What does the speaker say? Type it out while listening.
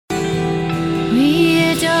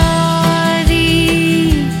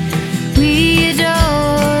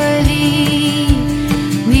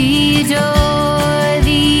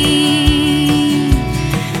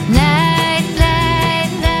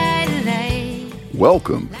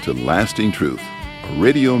Welcome to Lasting Truth, a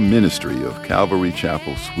radio ministry of Calvary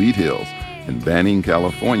Chapel, Sweet Hills in Banning,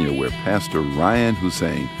 California, where Pastor Ryan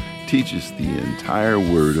Hussein teaches the entire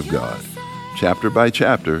Word of God, chapter by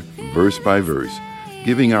chapter, verse by verse,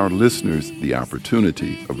 giving our listeners the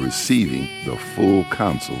opportunity of receiving the full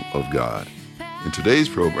counsel of God. In today's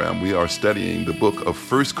program, we are studying the book of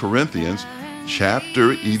 1 Corinthians,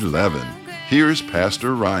 chapter 11. Here's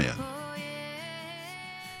Pastor Ryan.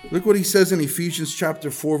 Look what he says in Ephesians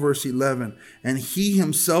chapter 4, verse 11. And he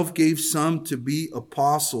himself gave some to be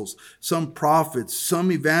apostles, some prophets,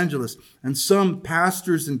 some evangelists, and some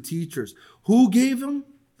pastors and teachers. Who gave them?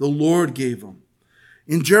 The Lord gave them.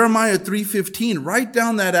 In Jeremiah 3:15, write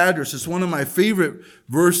down that address. It's one of my favorite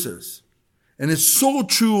verses. And it's so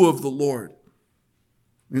true of the Lord.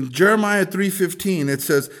 In Jeremiah 3:15, it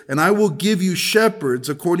says, and I will give you shepherds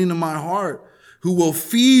according to my heart, who will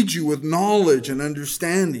feed you with knowledge and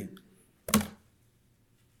understanding.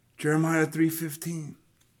 Jeremiah 3:15.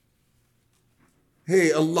 Hey,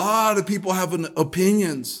 a lot of people have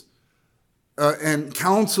opinions and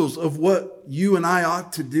counsels of what you and I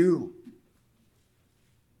ought to do.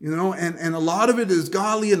 You know, and a lot of it is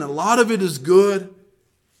godly and a lot of it is good.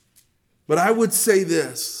 But I would say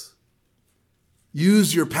this,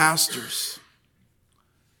 use your pastors.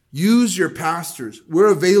 Use your pastors. We're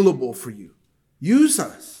available for you. Use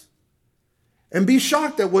us. And be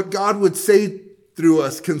shocked at what God would say through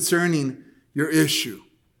us concerning your issue.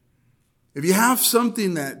 If you have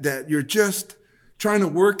something that you're just trying to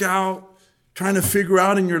work out, trying to figure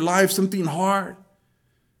out in your life, something hard,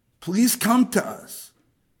 please come to us.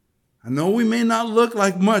 I know we may not look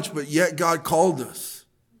like much, but yet God called us.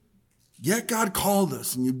 Yet God called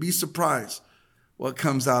us, and you'd be surprised what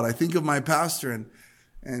comes out. I think of my pastor,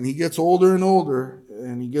 and he gets older and older,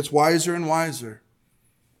 and he gets wiser and wiser.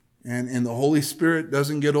 And the Holy Spirit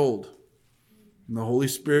doesn't get old. And the Holy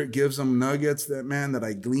Spirit gives him nuggets that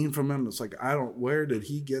I glean from him. It's like, where did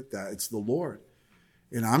he get that? It's the Lord.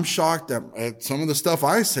 And I'm shocked at some of the stuff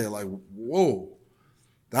I say, like, whoa,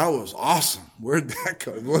 that was awesome. Where'd that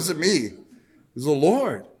go? It wasn't me. It was the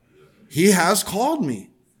Lord. He has called me.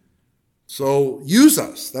 So use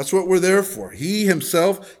us. That's what we're there for. He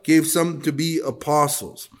himself gave some to be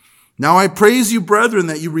apostles. Now I praise you, brethren,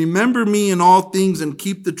 that you remember me in all things and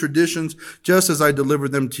keep the traditions just as I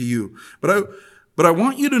delivered them to you. But I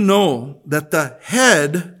want you to know that the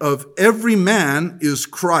head of every man is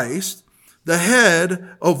Christ, the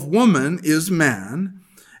head of woman is man,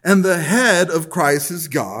 and the head of Christ is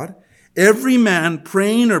God. Every man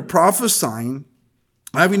praying or prophesying,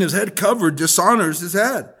 having his head covered, dishonors his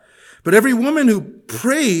head. But every woman who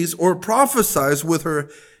prays or prophesies with her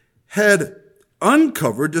head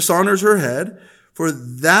uncovered dishonors her head, for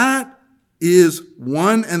that is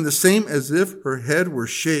one and the same as if her head were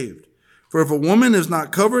shaved. For if a woman is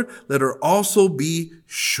not covered, let her also be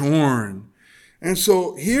shorn. And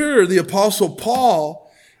so here the Apostle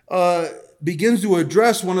Paul begins to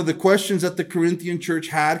address one of the questions that the Corinthian church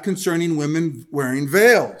had concerning women wearing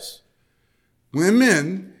veils.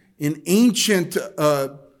 Women in ancient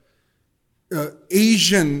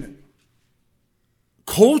Asian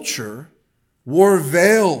culture wore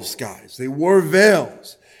veils, guys. They wore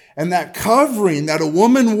veils. And that covering that a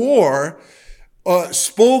woman wore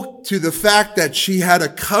spoke to the fact that she had a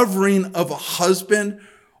covering of a husband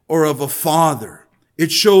or of a father.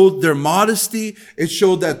 It showed their modesty. It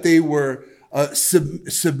showed that they were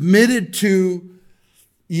submitted to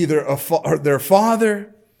either their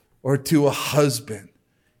father or to a husband.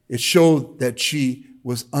 It showed that she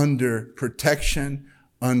was under protection,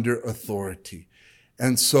 under authority.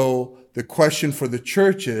 And so the question for the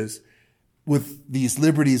church is, with these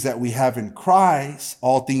liberties that we have in Christ,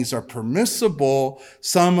 all things are permissible.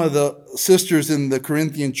 Some of the sisters in the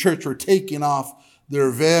Corinthian church were taking off their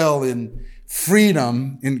veil in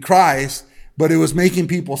freedom in Christ, but it was making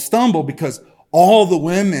people stumble because all the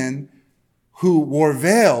women who wore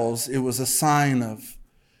veils, it was a sign of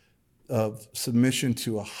submission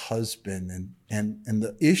to a husband. And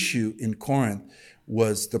the issue in Corinth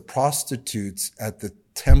was the prostitutes at the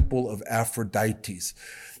temple of Aphrodite.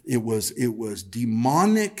 It was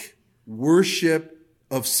demonic worship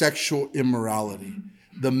of sexual immorality.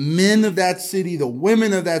 The men of that city, the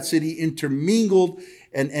women of that city intermingled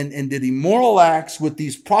and did immoral acts with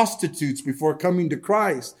these prostitutes before coming to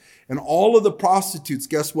Christ. And all of the prostitutes,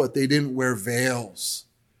 guess what? They didn't wear veils.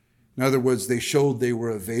 In other words, they showed they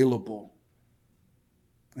were available.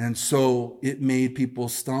 And so it made people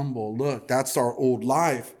stumble. Look, that's our old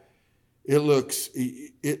life. It looks,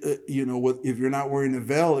 if you're not wearing a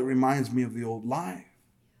veil, it reminds me of the old life.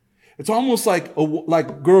 It's almost like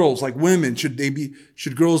girls, like women.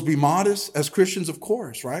 Should girls be modest? As Christians, of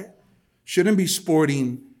course, right? Shouldn't be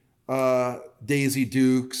sporting Daisy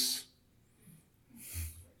Dukes,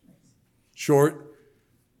 short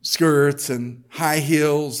skirts and high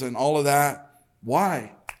heels and all of that.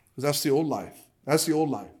 Why? Because that's the old life. That's the old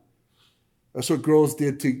life. That's what girls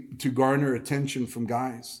did to garner attention from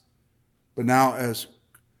guys. But now as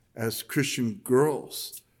Christian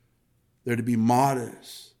girls, they're to be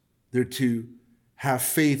modest. They're to have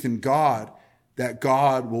faith in God, that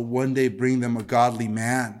God will one day bring them a godly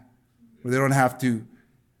man, where they don't have to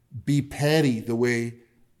be petty the way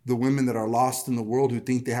the women that are lost in the world who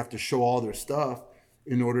think they have to show all their stuff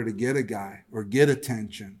in order to get a guy or get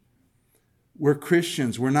attention. We're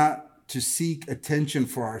Christians. We're not to seek attention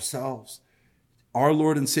for ourselves. Our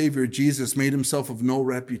Lord and Savior Jesus made himself of no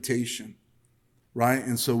reputation, right?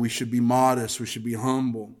 And so we should be modest. We should be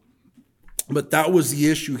humble. But that was the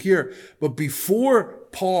issue here. But before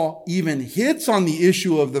Paul even hits on the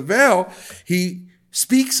issue of the veil, he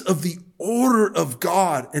speaks of the order of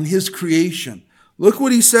God and his creation. Look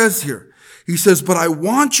what he says here. He says, but I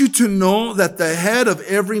want you to know that the head of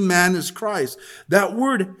every man is Christ. That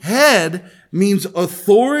word head means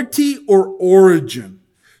authority or origin.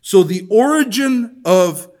 So the origin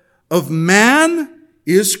of man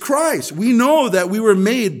is Christ. We know that we were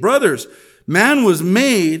made, brothers. Man was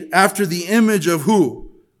made after the image of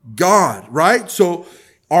who? God, right? So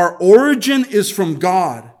our origin is from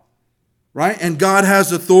God. Right? And God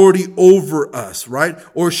has authority over us, right?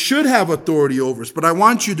 Or should have authority over us. But I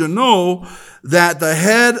want you to know that the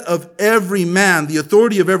head of every man, the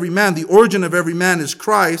authority of every man, the origin of every man is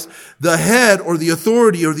Christ. The head or the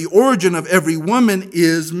authority or the origin of every woman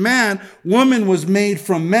is man. Woman was made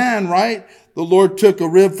from man, right? The Lord took a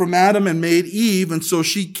rib from Adam and made Eve. And so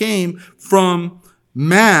she came from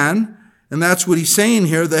man. And that's what he's saying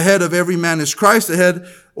here. The head of every man is Christ. The head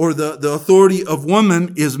or the authority of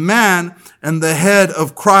woman is man, and the head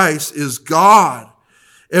of Christ is God.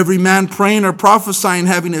 Every man praying or prophesying,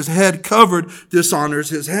 having his head covered, dishonors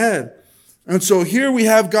his head. And so here we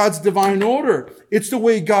have God's divine order. It's the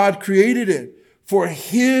way God created it for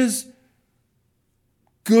his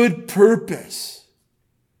good purpose.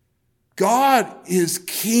 God is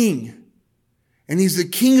king, and he's the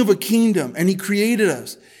king of a kingdom, and he created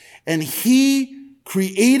us. And he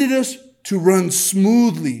created us to run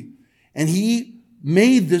smoothly. And he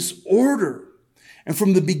made this order. And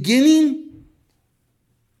from the beginning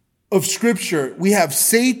of Scripture, we have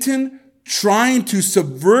Satan trying to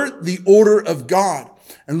subvert the order of God.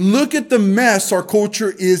 And look at the mess our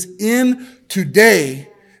culture is in today,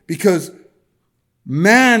 because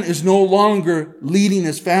man is no longer leading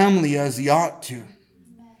his family as he ought to.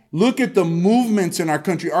 Look at the movements in our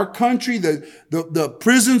country. Our country, the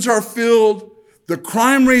prisons are filled. The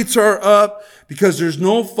crime rates are up because there's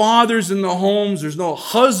no fathers in the homes. There's no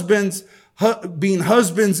husbands being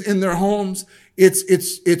husbands in their homes.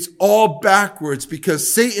 It's all backwards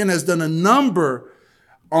because Satan has done a number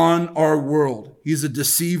on our world. He's a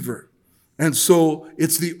deceiver. And so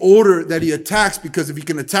it's the order that he attacks, because if he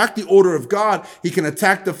can attack the order of God, he can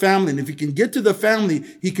attack the family. And if he can get to the family,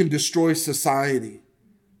 he can destroy society.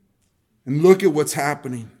 And look at what's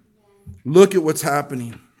happening. Look at what's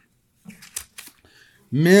happening.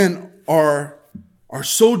 Men are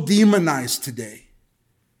so demonized today.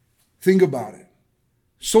 Think about it.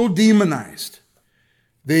 So demonized.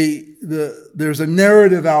 There's a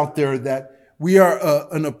narrative out there that we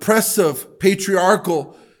are an oppressive,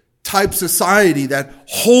 patriarchal type society that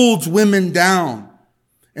holds women down.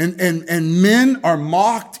 And men are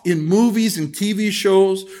mocked in movies and TV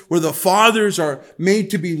shows where the fathers are made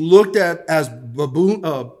to be looked at as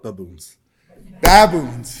baboons.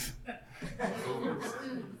 Baboons.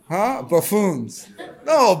 Huh? Buffoons.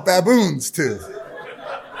 No, baboons too.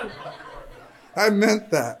 I meant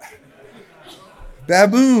that.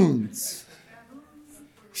 Baboons.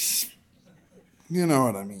 You know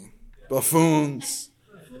what I mean. Buffoons.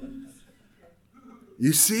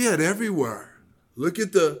 You see it everywhere. Look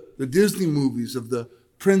at the Disney movies of the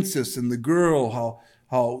princess and the girl,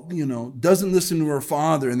 how doesn't listen to her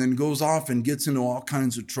father and then goes off and gets into all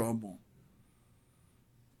kinds of trouble.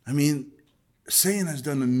 I mean, Satan has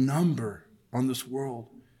done a number on this world.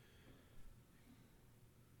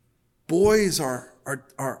 Boys are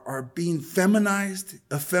being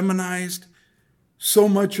effeminized so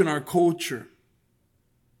much in our culture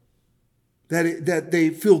that they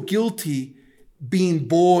feel guilty being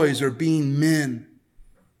boys or being men.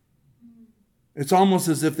 It's almost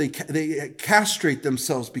as if they castrate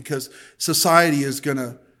themselves because society is going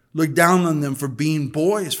to look down on them for being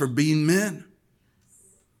boys, for being men.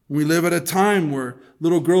 We live at a time where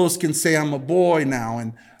little girls can say, I'm a boy now,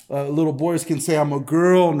 and little boys can say, I'm a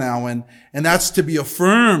girl now, and that's to be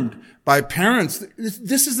affirmed by parents.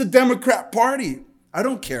 This is the Democrat Party. I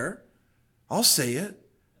don't care. I'll say it.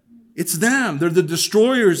 It's them. They're the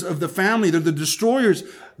destroyers of the family. They're the destroyers.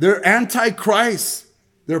 They're anti-Christ,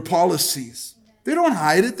 their policies. They don't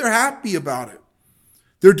hide it. They're happy about it.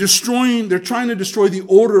 They're trying to destroy the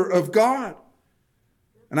order of God.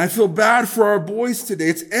 And I feel bad for our boys today.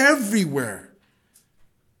 It's everywhere.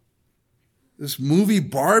 This movie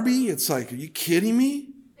Barbie, it's like, are you kidding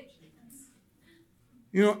me?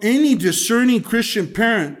 You know, any discerning Christian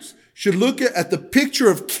parents should look at the picture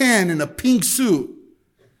of Ken in a pink suit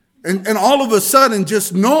and all of a sudden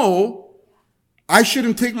just know I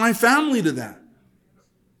shouldn't take my family to that.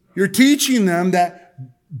 You're teaching them that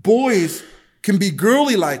boys can be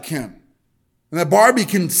girly like him and that Barbie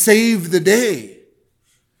can save the day.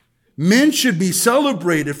 Men should be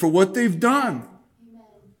celebrated for what they've done.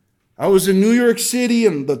 I was in New York City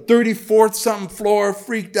and the 34th something floor,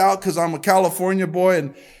 freaked out because I'm a California boy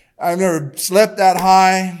and I've never slept that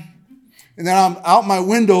high. And then I'm out my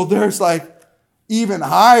window, there's like even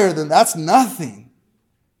higher than that's nothing.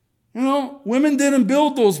 You know, women didn't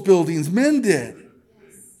build those buildings, men did.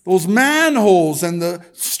 Those manholes and the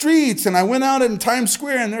streets. And I went out in Times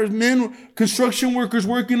Square and there's men, construction workers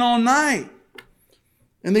working all night.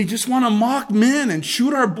 And they just want to mock men and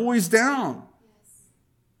shoot our boys down.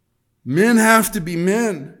 Men have to be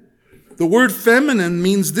men. The word feminine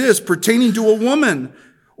means this, pertaining to a woman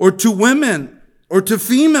or to women or to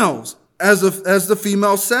females as the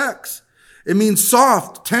female sex. It means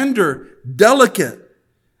soft, tender, delicate,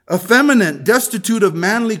 effeminate, destitute of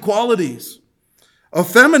manly qualities.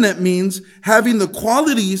 Effeminate means having the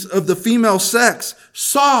qualities of the female sex,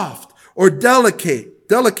 soft or delicate,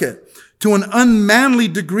 to an unmanly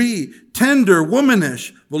degree, tender,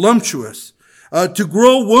 womanish, voluptuous, to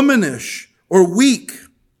grow womanish or weak,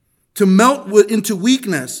 to melt into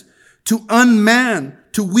weakness, to unman,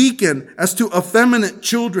 to weaken, as to effeminate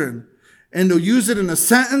children. And to use it in a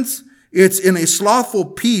sentence, it's in a slothful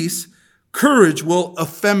peace, courage will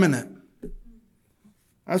effeminate.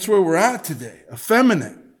 That's where we're at today,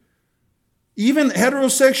 effeminate. Even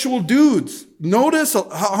heterosexual dudes, notice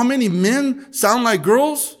how many men sound like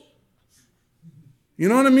girls? You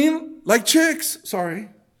know what I mean? Like chicks. Sorry.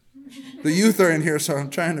 The youth are in here, so I'm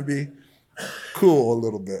trying to be cool a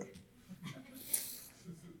little bit.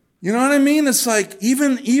 You know what I mean? It's like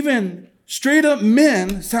even straight up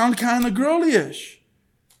men sound kind of girlyish.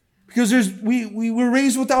 Because we were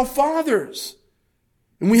raised without fathers.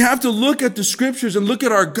 And we have to look at the scriptures and look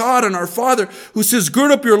at our God and our Father who says,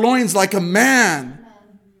 gird up your loins like a man.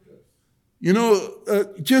 You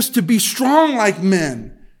know, just to be strong like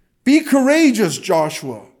men. Be courageous,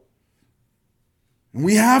 Joshua. And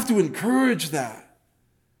we have to encourage that.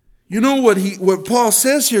 You know what Paul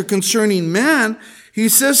says here concerning man? He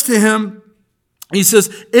says to him,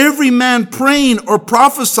 every man praying or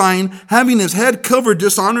prophesying, having his head covered,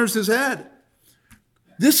 dishonors his head.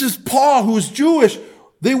 This is Paul, who's Jewish.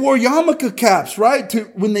 They wore yarmulke caps, right?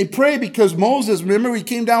 When they pray, because Moses, remember, he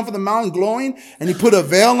came down from the mountain glowing and he put a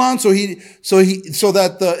veil on so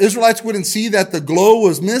that the Israelites wouldn't see that the glow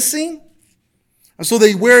was missing. And so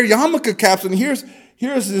they wear yarmulke caps. And here's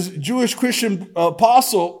this Jewish Christian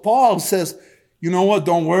apostle, Paul, says, you know what?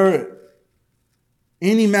 Don't wear it.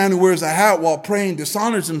 Any man who wears a hat while praying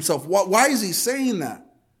dishonors himself. Why is he saying that?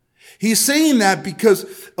 He's saying that because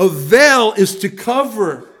a veil is to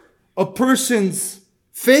cover a person's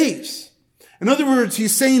face. In other words,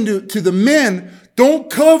 he's saying to the men, don't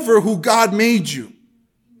cover who God made you.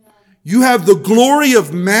 You have the glory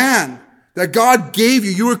of man that God gave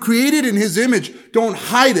you. You were created in his image. Don't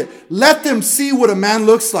hide it. Let them see what a man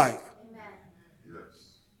looks like. Amen.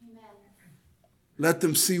 Let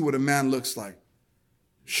them see what a man looks like.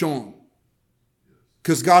 Show them.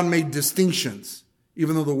 Because God made distinctions,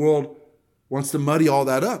 even though the world wants to muddy all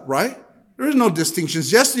that up, right? There is no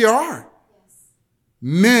distinctions. Yes, there are.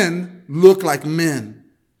 Men look like men.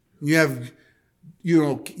 You have,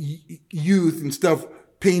 youth and stuff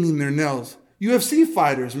painting their nails. UFC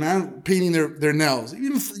fighters, man, painting their nails.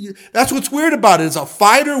 That's what's weird about it. Is a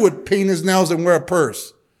fighter would paint his nails and wear a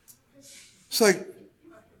purse. It's like,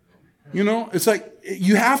 it's like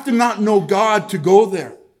you have to not know God to go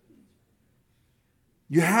there.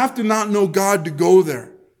 You have to not know God to go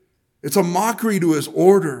there. It's a mockery to his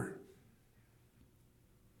order.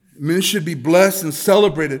 Men should be blessed and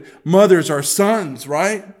celebrated. Mothers are sons,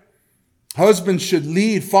 right? Husbands should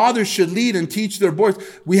lead. Fathers should lead and teach their boys.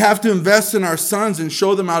 We have to invest in our sons and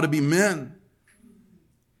show them how to be men.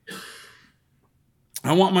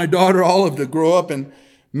 I want my daughter Olive to grow up and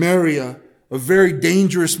marry a very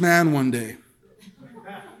dangerous man one day.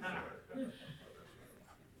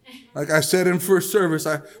 Like I said in first service,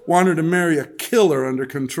 I wanted to marry a killer under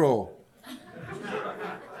control.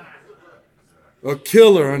 A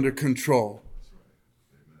killer under control.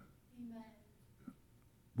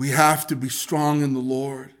 We have to be strong in the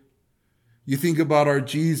Lord. You think about our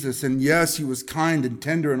Jesus, and yes, he was kind and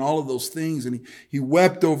tender and all of those things, and he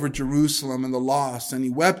wept over Jerusalem and the lost, and he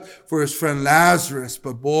wept for his friend Lazarus,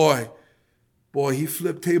 but boy, he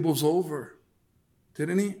flipped tables over,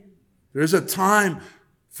 didn't he? There's a time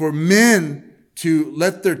for men to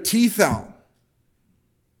let their teeth out.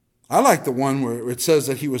 I like the one where it says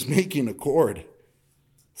that he was making a cord.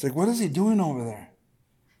 It's like, what is he doing over there?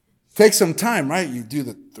 Takes some time, right? You do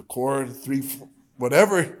the cord, 3, 4,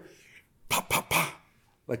 whatever. Pa, pa, pa.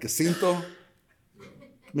 Like a cinto.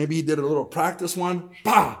 Maybe he did a little practice one.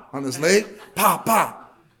 Pa, on his leg. Pa,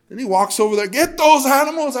 pa. Then he walks over there. Get those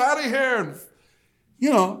animals out of here. And,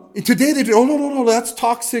 you know, today they do, oh, no, that's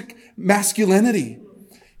toxic masculinity.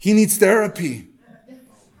 He needs therapy.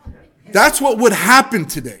 That's what would happen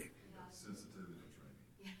today.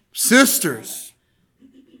 Sisters,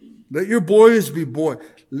 let your boys be boys,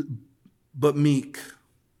 but meek,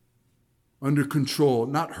 under control,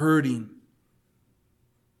 not hurting,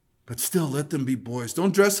 but still let them be boys.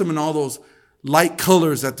 Don't dress them in all those light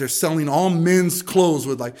colors that they're selling, all men's clothes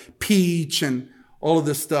with like peach and all of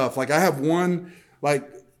this stuff. Like I have one like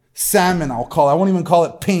salmon, I won't even call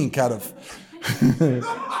it pink out of...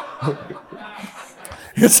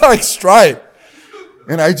 It's like stripe.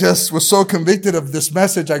 And I just was so convicted of this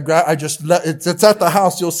message. It's at the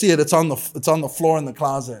house. You'll see it. It's on the floor in the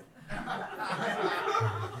closet.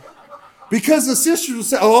 Because the sisters will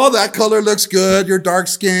say, oh, that color looks good. You're dark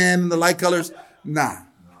skinned, the light colors. Nah.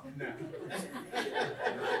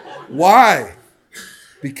 Why?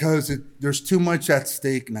 Because there's too much at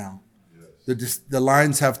stake now. The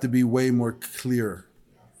lines have to be way more clear.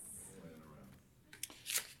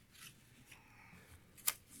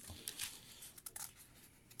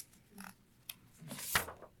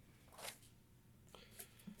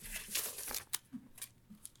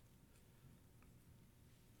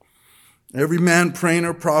 Every man praying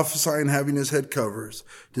or prophesying having his head covers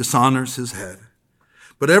dishonors his head.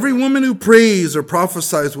 But every woman who prays or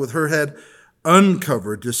prophesies with her head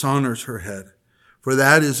uncovered dishonors her head. For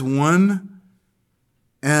that is one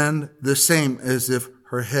and the same as if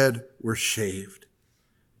her head were shaved.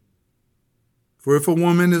 For if a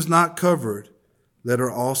woman is not covered, let her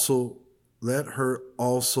also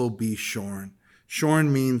be shorn.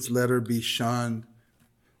 Shorn means let her be shunned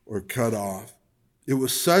or cut off. It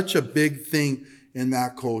was such a big thing in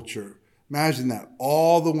that culture. Imagine that.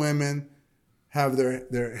 All the women have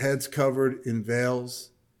their heads covered in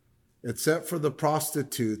veils, except for the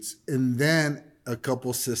prostitutes, and then a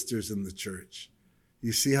couple sisters in the church.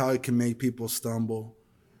 You see how it can make people stumble?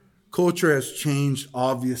 Culture has changed,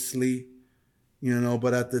 obviously,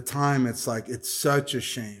 but at the time, it's like, it's such a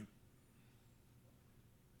shame.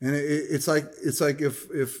 And it's like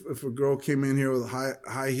if a girl came in here with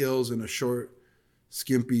high heels and a short,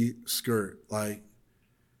 skimpy skirt, like,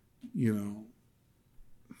 we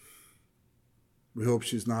hope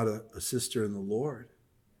she's not a sister in the Lord.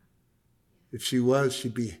 If she was,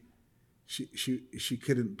 she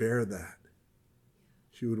couldn't bear that.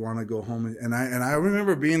 She would want to go home. And I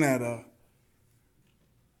remember being at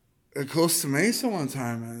Costa Mesa one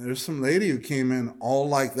time, and there's some lady who came in all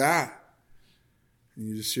like that. And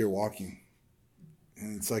you just see her walking.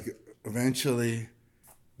 And it's like eventually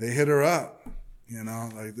they hit her up.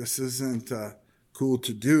 Like this isn't cool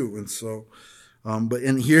to do. And so, but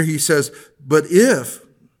in here he says, but if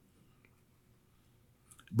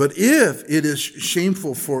it is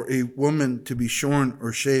shameful for a woman to be shorn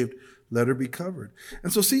or shaved, let her be covered.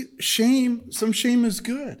 And so see, some shame is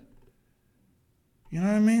good. You know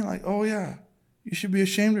what I mean? Like, oh yeah, you should be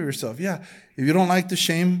ashamed of yourself. Yeah. If you don't like the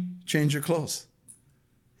shame, change your clothes.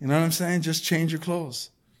 You know what I'm saying? Just change your clothes.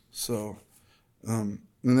 So, and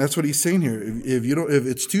that's what he's saying here. If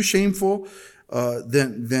it's too shameful,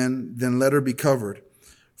 then let her be covered.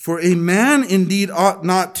 For a man indeed ought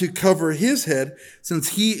not to cover his head, since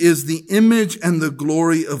he is the image and the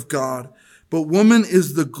glory of God. But woman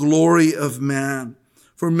is the glory of man.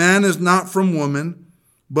 For man is not from woman,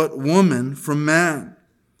 but woman from man.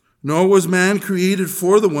 Nor was man created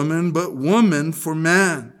for the woman, but woman for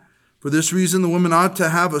man. For this reason, the woman ought to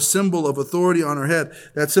have a symbol of authority on her head.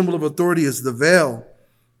 That symbol of authority is the veil,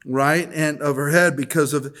 right? And of her head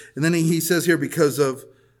and then he says here, because of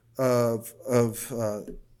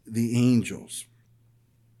the angels.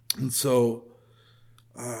 And so,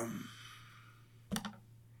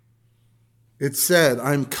 It said,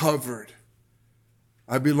 I'm covered.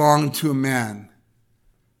 I belong to a man.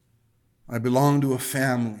 I belong to a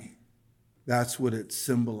family. That's what it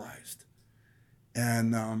symbolized.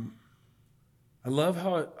 And I love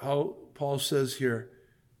how Paul says here,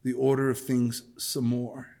 the order of things some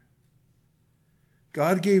more.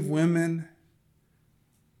 God gave women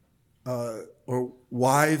or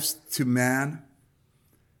wives to man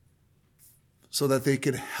so that they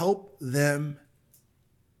could help them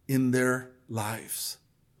in their lives.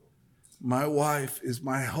 My wife is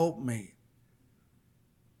my helpmate.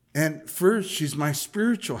 And first, she's my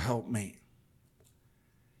spiritual helpmate.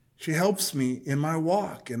 She helps me in my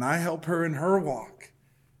walk, and I help her in her walk.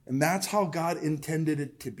 And that's how God intended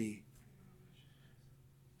it to be.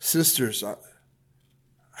 Sisters,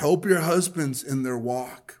 help your husbands in their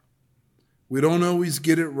walk. We don't always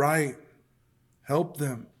get it right. Help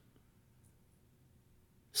them.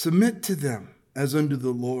 Submit to them as unto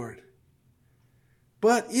the Lord.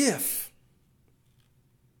 But if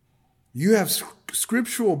you have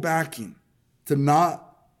scriptural backing to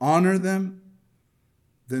not honor them,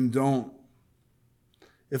 then don't.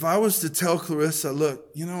 If I was to tell Clarissa, look,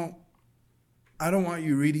 I don't want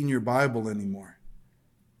you reading your Bible anymore.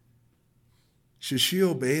 Should she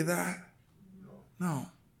obey that? No.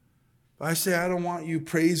 If I say, I don't want you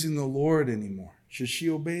praising the Lord anymore, should she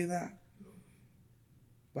obey that?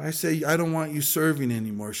 If I say, I don't want you serving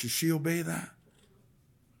anymore, should she obey that?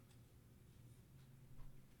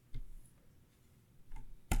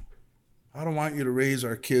 I don't want you to raise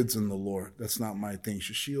our kids in the Lord. That's not my thing.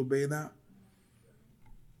 Should she obey that?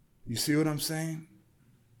 You see what I'm saying?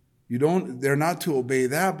 They're not to obey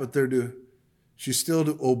that, but she's still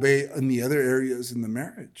to obey in the other areas in the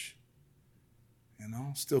marriage.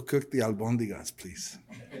 Still cook the albondigas, please.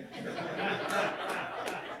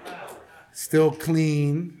 Still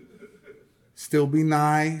clean, still be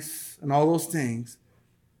nice, and all those things.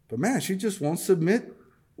 But man, she just won't submit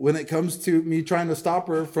when it comes to me trying to stop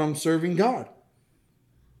her from serving God.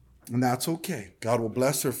 And that's okay. God will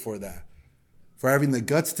bless her for that. For having the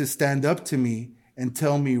guts to stand up to me and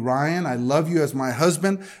tell me, Ryan, I love you as my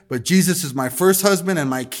husband, but Jesus is my first husband and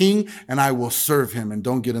my king, and I will serve him, and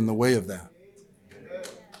don't get in the way of that.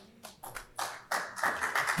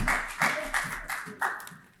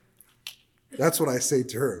 That's what I say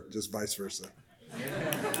to her, just vice versa.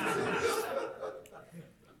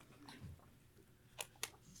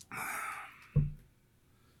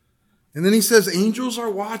 And then he says, angels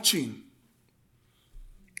are watching.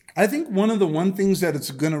 I think one things that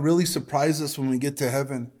it's going to really surprise us when we get to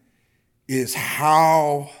heaven is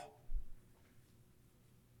how,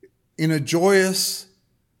 in a joyous,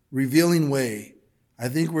 revealing way, I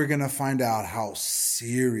think we're going to find out how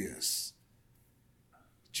serious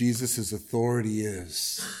Jesus' authority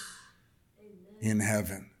is in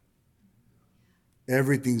heaven.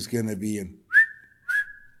 Everything's going to be in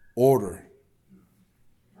order.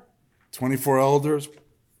 24 elders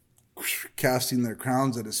casting their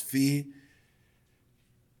crowns at his feet.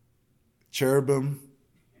 Cherubim.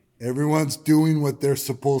 Everyone's doing what they're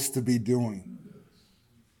supposed to be doing.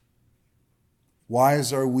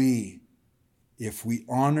 Wise are we if we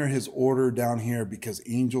honor his order down here because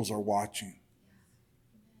angels are watching.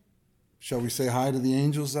 Shall we say hi to the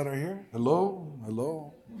angels that are here? Hello?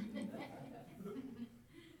 Hello?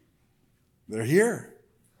 They're here.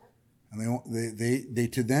 And they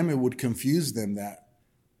to them, it would confuse them that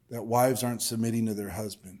wives aren't submitting to their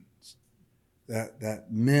husbands,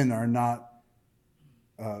 that men are not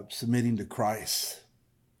submitting to Christ.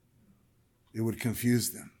 It would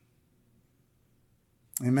confuse them.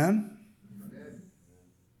 Amen? Amen.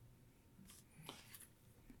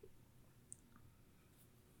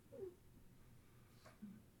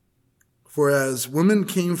 For as woman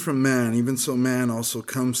came from man, even so man also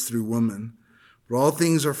comes through woman. For all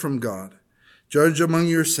things are from God. Judge among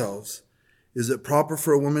yourselves. Is it proper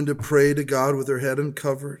for a woman to pray to God with her head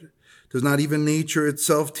uncovered? Does not even nature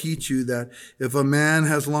itself teach you that if a man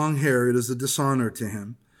has long hair, it is a dishonor to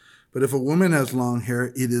him? But if a woman has long hair,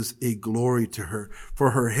 it is a glory to her.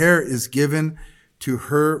 For her hair is given to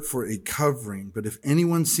her for a covering. But if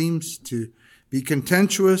anyone seems to be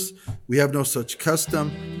contentious, we have no such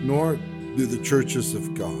custom, nor do the churches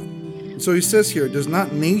of God. So he says here, does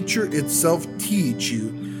not nature itself teach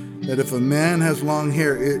you that if a man has long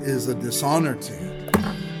hair, it is a dishonor to him?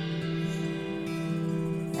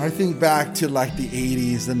 I think back to like the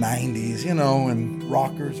 80s, the 90s, and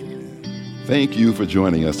rockers. Thank you for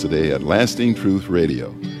joining us today at Lasting Truth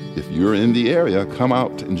Radio. If you're in the area, come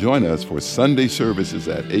out and join us for Sunday services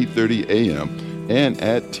at 8:30 a.m. and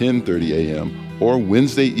at 10:30 a.m. or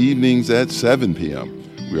Wednesday evenings at 7 p.m.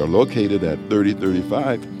 We are located at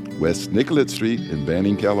 3035 West Nicollet Street in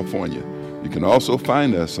Banning, California. You can also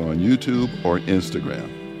find us on YouTube or Instagram.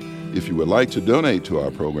 If you would like to donate to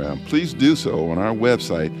our program, please do so on our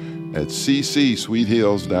website at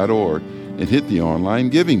ccsweethills.org and hit the online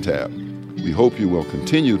giving tab. We hope you will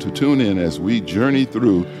continue to tune in as we journey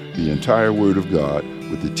through the entire Word of God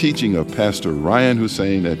with the teaching of Pastor Ryan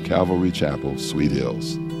Hussein at Calvary Chapel, Sweet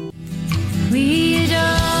Hills. We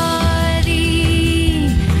adore